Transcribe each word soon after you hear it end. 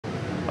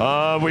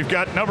We've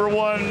got number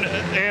 1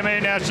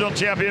 AMA National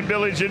Champion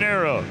Billy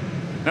Janniro.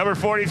 Number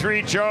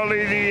 43,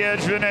 Charlie the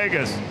Edge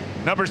Venegas.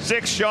 Number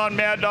 6, Sean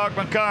Mad Dog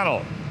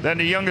McConnell. Then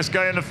the youngest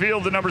guy in the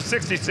field, the number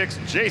 66,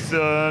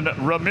 Jason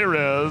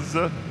Ramirez.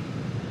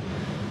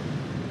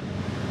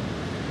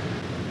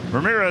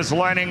 Ramirez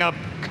lining up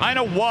kind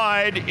of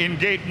wide in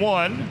gate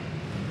 1. In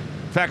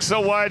fact, so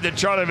wide that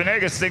Charlie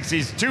Venegas thinks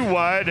he's too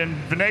wide, and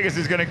Venegas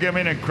is going to come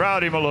in and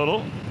crowd him a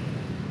little.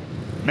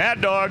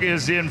 Mad Dog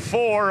is in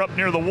 4 up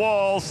near the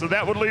wall, so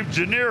that would leave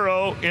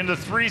Janniro in the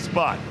 3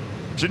 spot.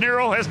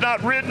 Janniro has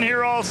not ridden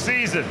here all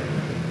season.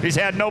 He's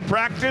had no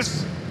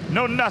practice,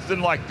 no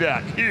nothing like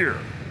that here.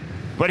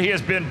 But he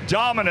has been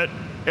dominant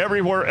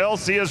everywhere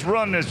else he has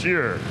run this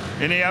year.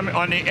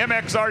 On the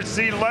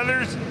MXRC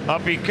leathers,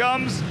 up he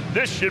comes.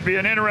 This should be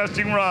an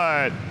interesting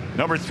ride.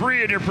 Number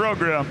 3 in your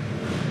program.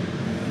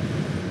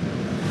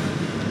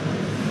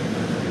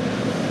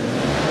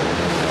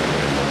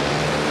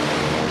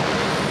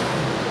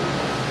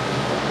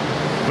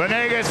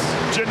 Venegas,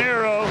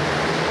 Janniro.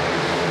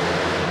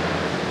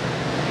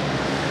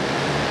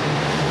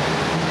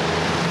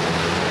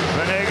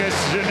 Venegas,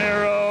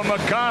 Janniro,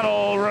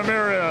 McConnell,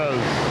 Ramirez.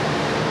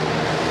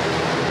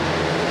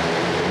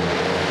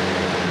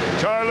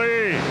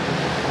 Charlie.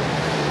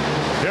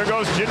 Here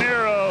goes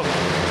Janniro.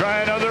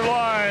 Try another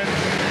line.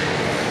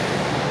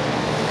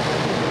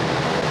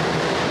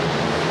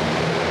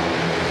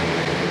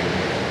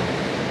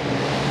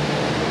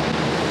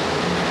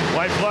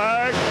 White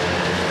flag.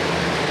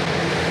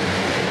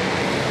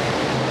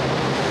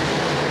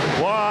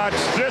 Watch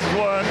this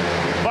one.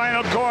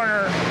 Final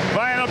corner.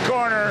 Final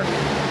corner.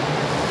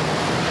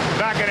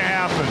 Not going to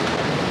happen.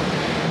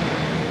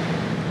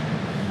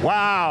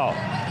 Wow.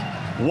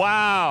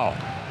 Wow.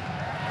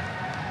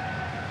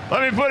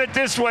 Let me put it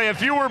this way.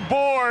 If you were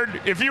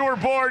bored,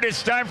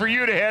 it's time for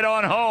you to head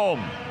on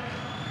home.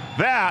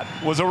 That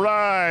was a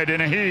ride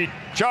in a heat.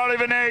 Charlie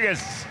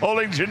Venegas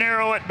holding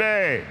Janniro at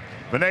bay.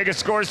 Venegas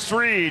scores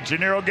 3.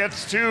 Janniro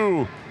gets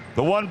 2.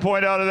 The 1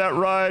 point out of that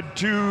ride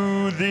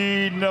to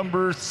the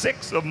number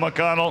 6 of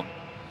McConnell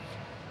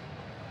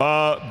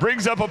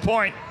brings up a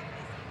point.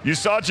 You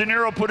saw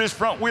Janniro put his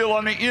front wheel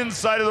on the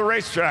inside of the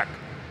racetrack.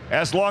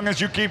 As long as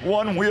you keep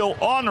one wheel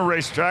on the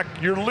racetrack,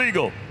 you're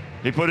legal.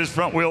 He put his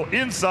front wheel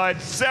inside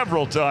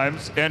several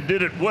times and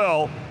did it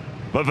well,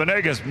 but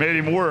Venegas made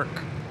him work.